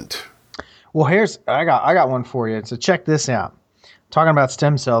permanent. Well, I got one for you. So check this out. Talking about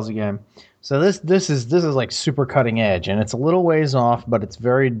stem cells again. So this is like super cutting edge, and it's a little ways off, but it's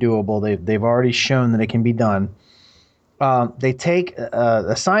very doable. They've already shown that it can be done. They take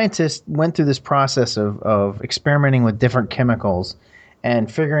a scientist went through this process of experimenting with different chemicals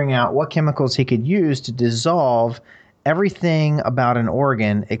and figuring out what chemicals he could use to dissolve everything about an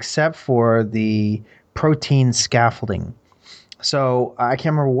organ except for the protein scaffolding. So I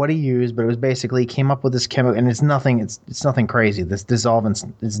can't remember what he used, but it was basically he came up with this chemical, and it's nothing crazy. This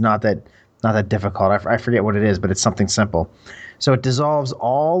dissolvant is not that difficult. I forget what it is, but it's something simple. So it dissolves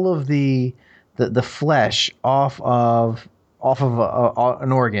all of the flesh off of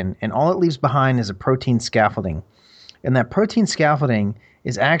an organ, and all it leaves behind is a protein scaffolding. And that protein scaffolding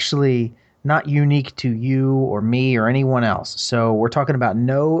is actually not unique to you or me or anyone else. So we're talking about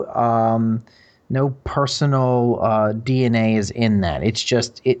no personal DNA is in that.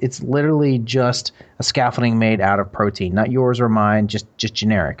 It's literally just a scaffolding made out of protein, not yours or mine, just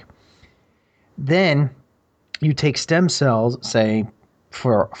generic. Then you take stem cells, say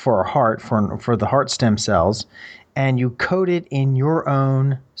for a heart, for the heart stem cells, and you coat it in your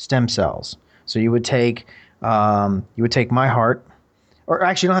own stem cells. So you would take my heart, or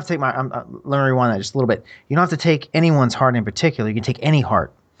actually you don't have to take let me rewind that just a little bit. You don't have to take anyone's heart in particular. You can take any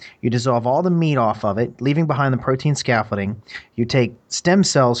heart. You dissolve all the meat off of it, leaving behind the protein scaffolding. You take stem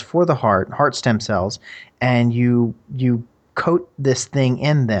cells for the heart stem cells, and you coat this thing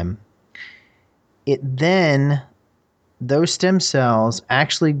in them. Those stem cells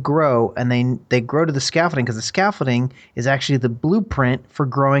actually grow, and they grow to the scaffolding, because the scaffolding is actually the blueprint for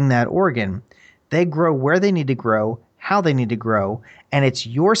growing that organ. They grow where they need to grow, how they need to grow, and it's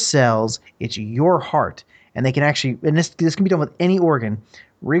your cells, it's your heart. And they can actually, and this can be done with any organ,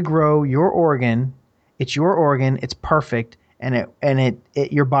 regrow your organ. It's your organ, it's perfect, and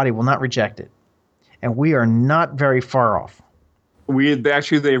your body will not reject it. And we are not very far off.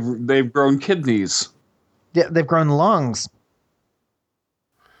 They've grown kidneys. Yeah, they've grown lungs.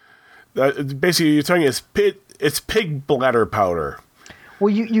 Basically, you're talking it's pig bladder powder. Well,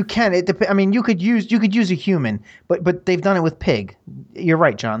 you can. You could use a human, but they've done it with pig. You're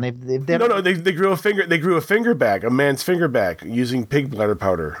right, John. They grew a finger. They grew a finger back, a man's finger back, using pig bladder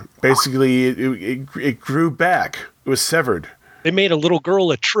powder. Basically, it grew back. It was severed. They made a little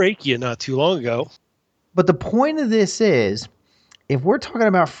girl a trachea not too long ago. But the point of this is, if we're talking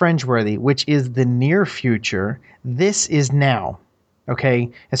about Fringeworthy, which is the near future, this is now. Okay,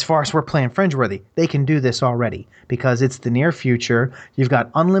 as far as we're playing Fringeworthy, they can do this already because it's the near future. You've got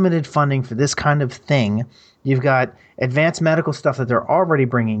unlimited funding for this kind of thing. You've got advanced medical stuff that they're already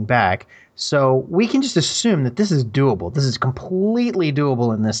bringing back. So we can just assume that this is doable. This is completely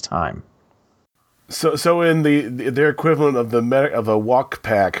doable in this time. So in their equivalent of a walk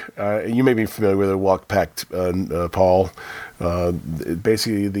pack, you may be familiar with a walk pack, Paul.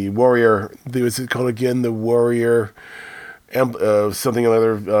 Basically, the warrior. What's it called again? The warrior. Something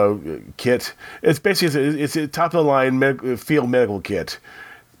another kit. It's basically it's a top of the line field medical kit.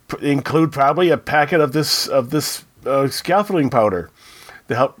 Include probably a packet of this scaffolding powder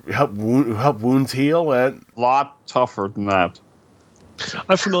to help wounds heal. And a lot tougher than that.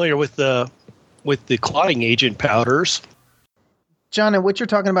 I'm familiar with the clotting agent powders. John, and what you're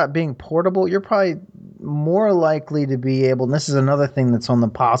talking about being portable, you're probably more likely to be able. And this is another thing that's on the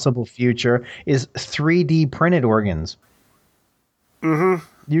possible future: is 3D printed organs. Mm-hmm.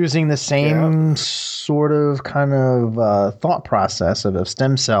 Using the same sort of kind of thought process of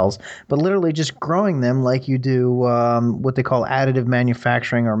stem cells, but literally just growing them like you do what they call additive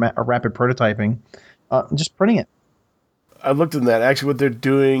manufacturing or rapid prototyping, just printing it. I looked in that. Actually, what they're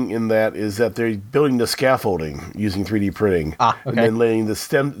doing in that is that they're building the scaffolding using 3D printing, and then letting the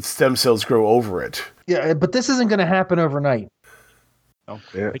stem cells grow over it. Yeah, but this isn't going to happen overnight.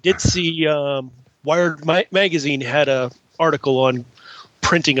 Yeah. I did see Wired magazine had a article on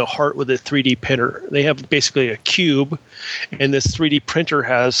printing a heart with a 3D printer. They have basically a cube, and this 3D printer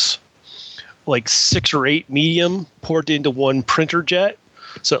has like 6 or 8 medium poured into one printer jet.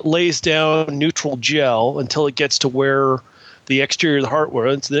 So it lays down neutral gel until it gets to where the exterior of the heart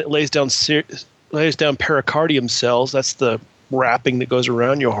was. Then it lays down pericardium cells. That's the wrapping that goes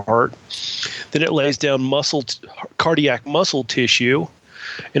around your heart. Then it lays down cardiac muscle tissue,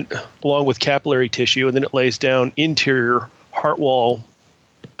 and along with capillary tissue, and then it lays down interior heart wall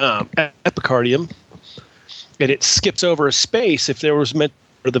epicardium, and it skips over a space if there was meant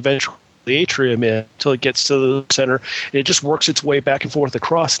for the ventricle, the atrium in, until it gets to the center, and it just works its way back and forth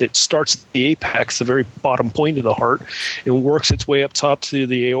across it. It starts at the apex, the very bottom point of the heart, and works its way up top to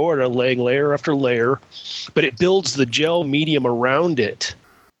the aorta, laying layer after layer, but it builds the gel medium around it.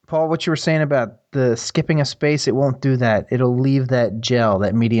 Paul, what you were saying about the skipping a space, it won't do that. It'll leave that gel,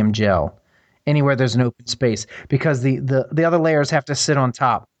 that medium gel, anywhere there's an open space, because the other layers have to sit on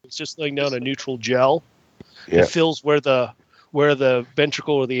top. It's just laying down a neutral gel. Yeah. It fills where the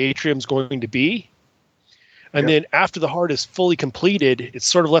ventricle or the atrium is going to be, and then after the heart is fully completed, it's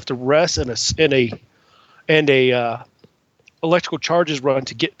sort of left to rest, and a electrical charge is run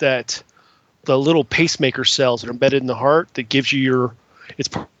to get the little pacemaker cells that are embedded in the heart that gives you its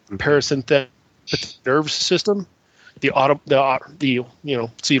parasympathetic nervous system, so you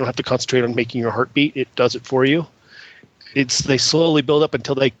don't have to concentrate on making your heart beat. It does it for you. They slowly build up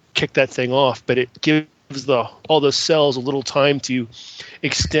until they kick that thing off, but it gives all those cells a little time to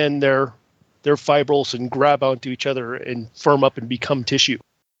extend their fibrils and grab onto each other and firm up and become tissue.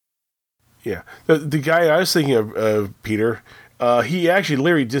 Yeah. The guy I was thinking of, Peter, he actually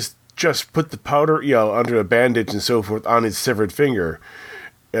literally just put the powder, under a bandage and so forth on his severed finger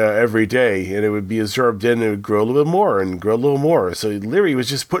every day, and it would be absorbed in, and it would grow a little bit more and grow a little more. So literally was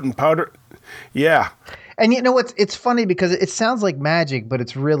just putting powder. Yeah. And you know what's it's funny because it sounds like magic, but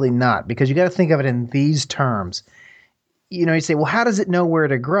it's really not, because you got to think of it in these terms. You say, well, how does it know where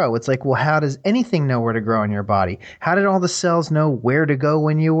to grow? It's like, well, how does anything know where to grow in your body? How did all the cells know where to go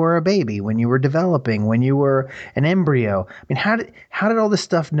when you were a baby, when you were developing, when you were an embryo? I mean, how did all this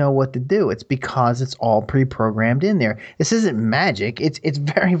stuff know what to do? It's because it's all pre-programmed in there. This isn't magic. It's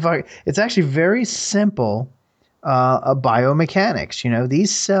actually very simple biomechanics.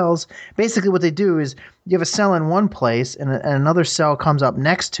 These cells, basically what they do is you have a cell in one place and another cell comes up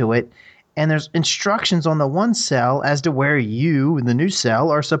next to it, and there's instructions on the one cell as to where you, the new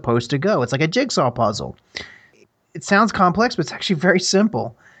cell, are supposed to go. It's like a jigsaw puzzle. It sounds complex, but it's actually very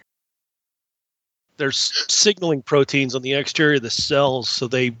simple. There's signaling proteins on the exterior of the cells, so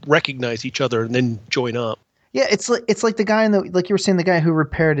they recognize each other and then join up. Yeah, it's like the guy like you were saying, the guy who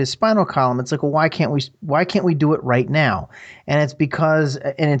repaired his spinal column. It's like, well, why can't we do it right now? And it's because,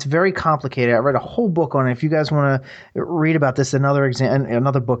 and it's very complicated. I read a whole book on it. If you guys want to read about this,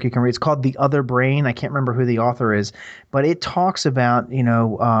 another book you can read. It's called The Other Brain. I can't remember who the author is, but it talks about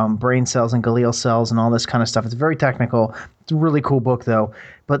brain cells and glial cells and all this kind of stuff. It's very technical. It's a really cool book though.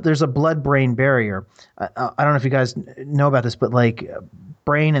 But there's a blood-brain barrier. I don't know if you guys know about this, but like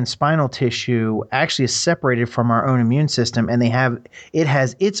brain and spinal tissue actually is separated from our own immune system, and it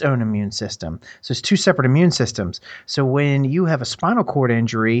has its own immune system. So it's 2 separate immune systems. So when you have a spinal cord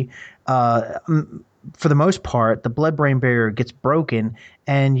injury, for the most part, the blood-brain barrier gets broken,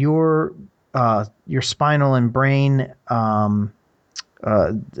 and your spinal and brain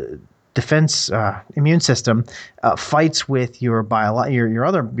defense immune system fights with your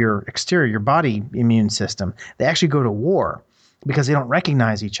exterior, your body immune system. They actually go to war because they don't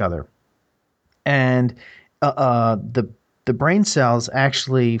recognize each other. And the brain cells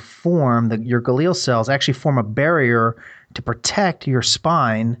actually your glial cells actually form a barrier to protect your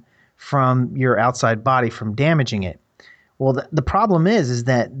spine from your outside body from damaging it. Well, the problem is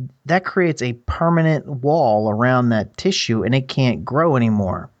that creates a permanent wall around that tissue, and it can't grow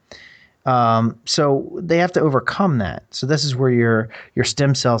anymore. So they have to overcome that. So this is where your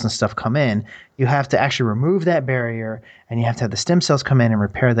stem cells and stuff come in. You have to actually remove that barrier, and you have to have the stem cells come in and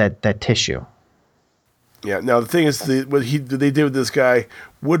repair that tissue. Yeah. Now the thing is, what they did with this guy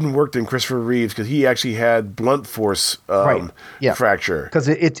wouldn't work in Christopher Reeves because he actually had blunt force fracture. Because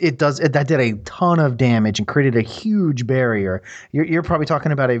that did a ton of damage and created a huge barrier. You're probably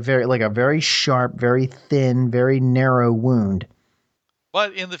talking about a very sharp, very thin, very narrow wound.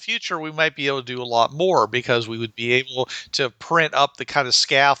 But in the future, we might be able to do a lot more because we would be able to print up the kind of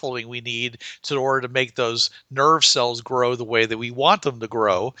scaffolding we need in order to make those nerve cells grow the way that we want them to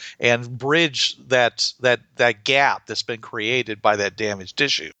grow and bridge that gap that's been created by that damaged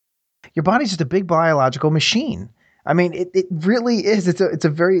tissue. Your body's just a big biological machine. I mean, it really is. It's a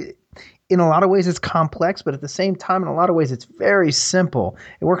very, in a lot of ways, it's complex, but at the same time, in a lot of ways, it's very simple.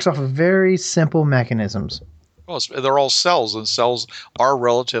 It works off of very simple mechanisms. Well, they're all cells, and cells are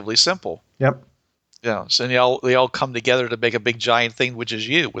relatively simple. Yep. Yeah, so they all come together to make a big giant thing, which is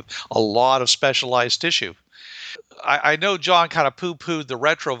you, with a lot of specialized tissue. I know John kind of poo-pooed the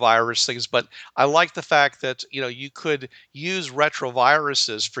retrovirus things, but I like the fact that you could use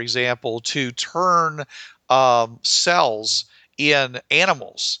retroviruses, for example, to turn cells in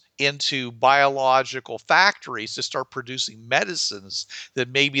animals into biological factories to start producing medicines that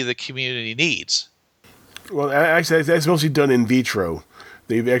maybe the community needs. Well, actually, that's mostly done in vitro.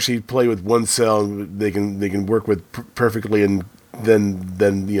 They actually play with one cell. They can work with perfectly, and then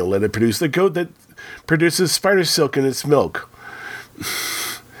let it produce the goat that produces spider silk in its milk.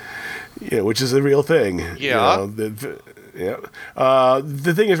 Which is a real thing. Yeah. The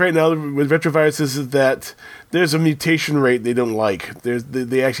thing is, right now with retroviruses is that there's a mutation rate they don't like.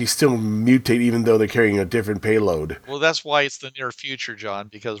 They actually still mutate even though they're carrying a different payload. Well, that's why it's the near future, John,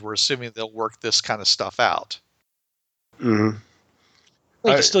 because we're assuming they'll work this kind of stuff out. Mm-hmm.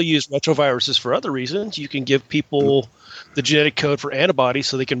 You can still use retroviruses for other reasons. You can give people the genetic code for antibodies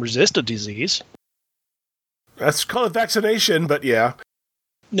so they can resist a disease. That's called vaccination, but yeah.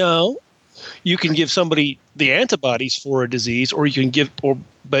 No, you can give somebody the antibodies for a disease, or you can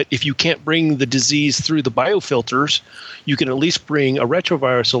but if you can't bring the disease through the biofilters, you can at least bring a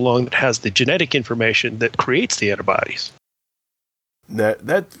retrovirus along that has the genetic information that creates the antibodies.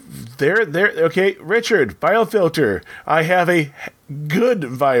 Okay, Richard, biofilter. I have a good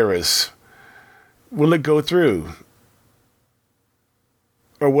virus. Will it go through?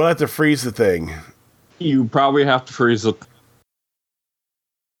 Or will I have to freeze the thing? You probably have to freeze it.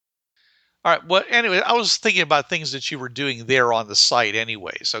 All right. Well, anyway, I was thinking about things that you were doing there on the site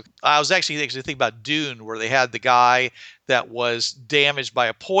anyway. So I was actually thinking about Dune, where they had the guy that was damaged by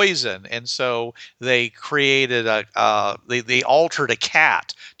a poison. And so they created they altered a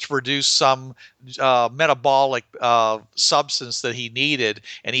cat to produce some metabolic substance that he needed.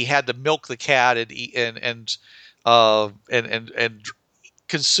 And he had to milk the cat and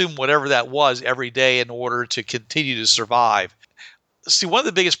consume whatever that was every day in order to continue to survive. See, one of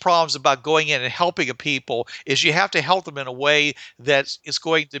the biggest problems about going in and helping a people is you have to help them in a way that is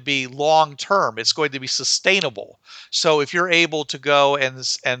going to be long term. It's going to be sustainable. So if you're able to go and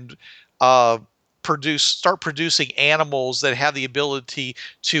start producing animals that have the ability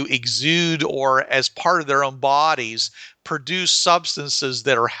to exude, or as part of their own bodies, produce substances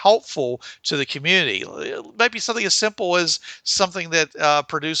that are helpful to the community. It might be something as simple as something that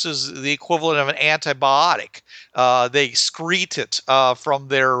produces the equivalent of an antibiotic. They excrete it from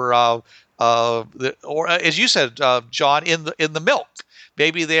their, or as you said, John, in the milk.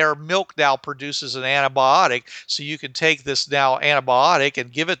 Maybe their milk now produces an antibiotic, so you can take this now antibiotic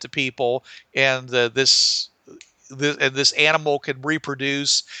and give it to people, and this animal can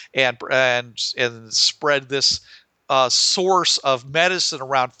reproduce and spread this source of medicine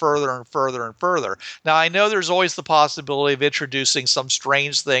around further and further and further. Now, I know there's always the possibility of introducing some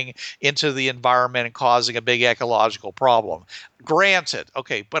strange thing into the environment and causing a big ecological problem. Granted,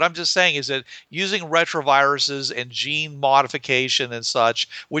 okay, but I'm just saying is that using retroviruses and gene modification and such,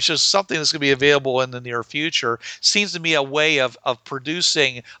 which is something that's going to be available in the near future, seems to me a way of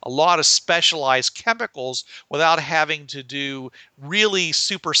producing a lot of specialized chemicals without having to do really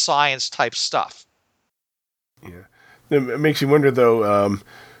super science type stuff. Yeah. It makes you wonder, though.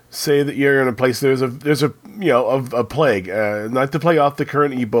 Say that you're in a place there's a plague, not to play off the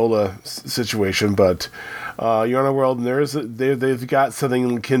current Ebola situation, but you're in a world and they've got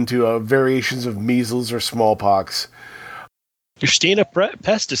something akin to variations of measles or smallpox. Yersinia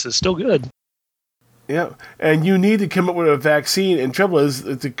pestis is still good. Yeah, and you need to come up with a vaccine. And trouble is,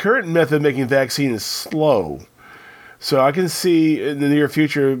 the current method of making vaccine is slow. So I can see in the near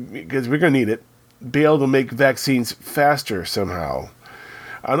future, because we're going to need it, be able to make vaccines faster somehow.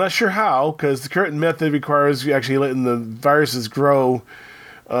 I'm not sure how, because the current method requires you actually letting the viruses grow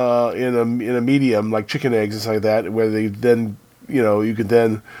in a medium like chicken eggs and stuff like that, where they then you could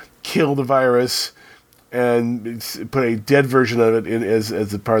then kill the virus and put a dead version of it in as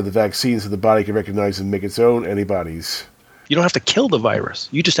a part of the vaccine, so the body can recognize and make its own antibodies. You don't have to kill the virus;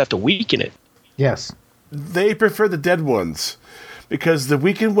 you just have to weaken it. Yes, they prefer the dead ones. Because the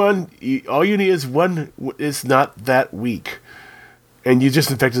weakened one, all you need is one is not that weak. And you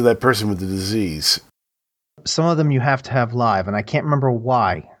just infected that person with the disease. Some of them you have to have live, and I can't remember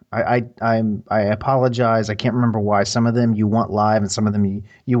why. I apologize. I can't remember why. Some of them you want live, and some of them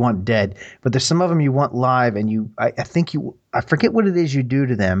you want dead. But there's some of them you want live, and I think I forget what it is you do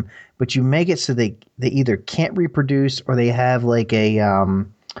to them, but you make it so they either can't reproduce or they have like a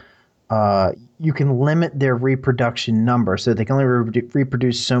you can limit their reproduction number so they can only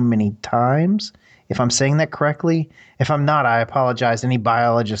reproduce so many times. If I'm saying that correctly, if I'm not, I apologize. Any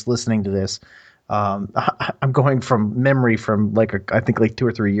biologist listening to this. I'm going from memory from I think 2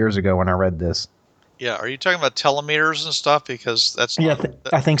 or 3 years ago when I read this. Yeah, are you talking about telomeres and stuff? Because that's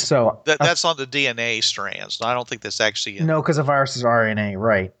I think so. That's on the DNA strands. I don't think that's actually no, because a virus is RNA,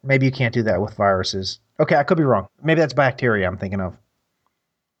 right? Maybe you can't do that with viruses. Okay, I could be wrong. Maybe that's bacteria I'm thinking of.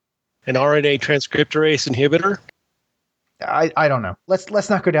 An RNA transcriptorase inhibitor. I don't know. Let's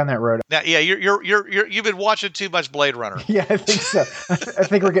not go down that road. Now, yeah, you've been watching too much Blade Runner. Yeah, I think so. I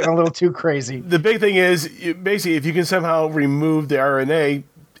think we're getting a little too crazy. The big thing is, basically, if you can somehow remove the RNA,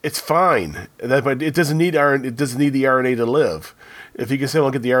 it's fine. But it doesn't need RNA. It doesn't need the RNA to live. If you can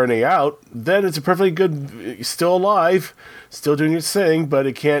somehow get the RNA out, then it's a perfectly good, still alive, still doing its thing, but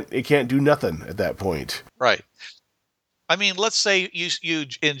it can't do nothing at that point. Right. I mean, let's say you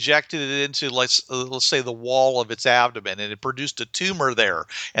injected it into let's say the wall of its abdomen, and it produced a tumor there,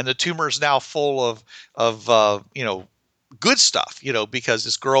 and the tumor is now full of good stuff, because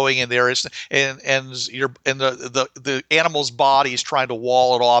it's growing in there. And the animal's body is trying to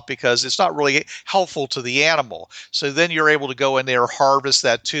wall it off because it's not really helpful to the animal. So then you're able to go in there, harvest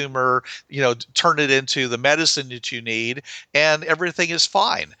that tumor, turn it into the medicine that you need, and everything is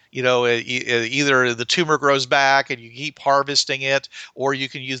fine. Either the tumor grows back and you keep harvesting it, or you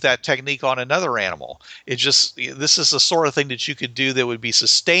can use that technique on another animal. This is the sort of thing that you could do that would be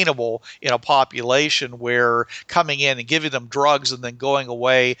sustainable in a population where coming in and giving them drugs and then going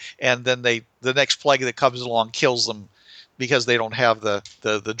away, and then the next plague that comes along kills them because they don't have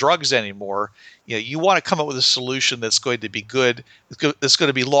the drugs anymore. You want to come up with a solution that's going to be good, that's going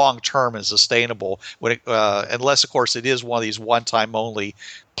to be long-term and sustainable, unless, of course, it is one of these one-time only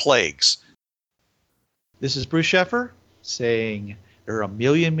plagues. This is Bruce Sheffer saying there are a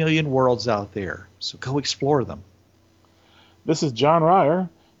million worlds out there, so go explore them. This is John Ryer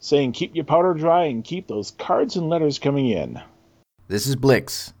saying keep your powder dry and keep those cards and letters coming in. This is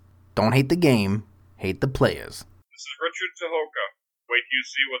Blix. Don't hate the game, hate the players. This is Richard Tahoka. Wait till you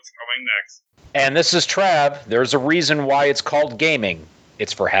see what's coming next. And this is Trav. There's a reason why it's called gaming.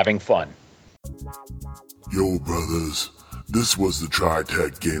 It's for having fun. Yo, brothers. This was the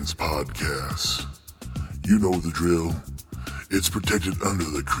TriTech Games Podcast. You know the drill. It's protected under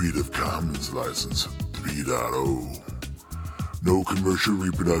the Creative Commons License 3.0. No commercial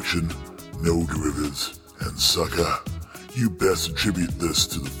reproduction, no derivatives, and sucker, you best attribute this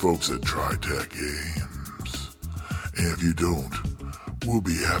to the folks at TriTech Games. And if you don't, we'll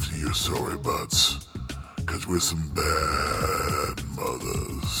be after your sorry butts, 'cause we're some bad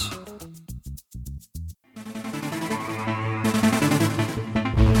mothers.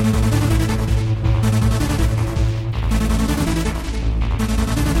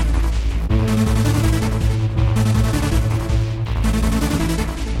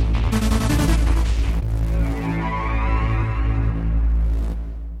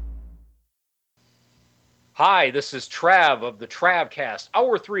 Hi, this is Trav of the Travcast,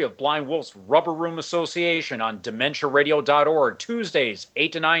 Hour 3 of Blind Wolf's Rubber Room Association on DementiaRadio.org, Tuesdays,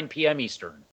 8 to 9 p.m. Eastern.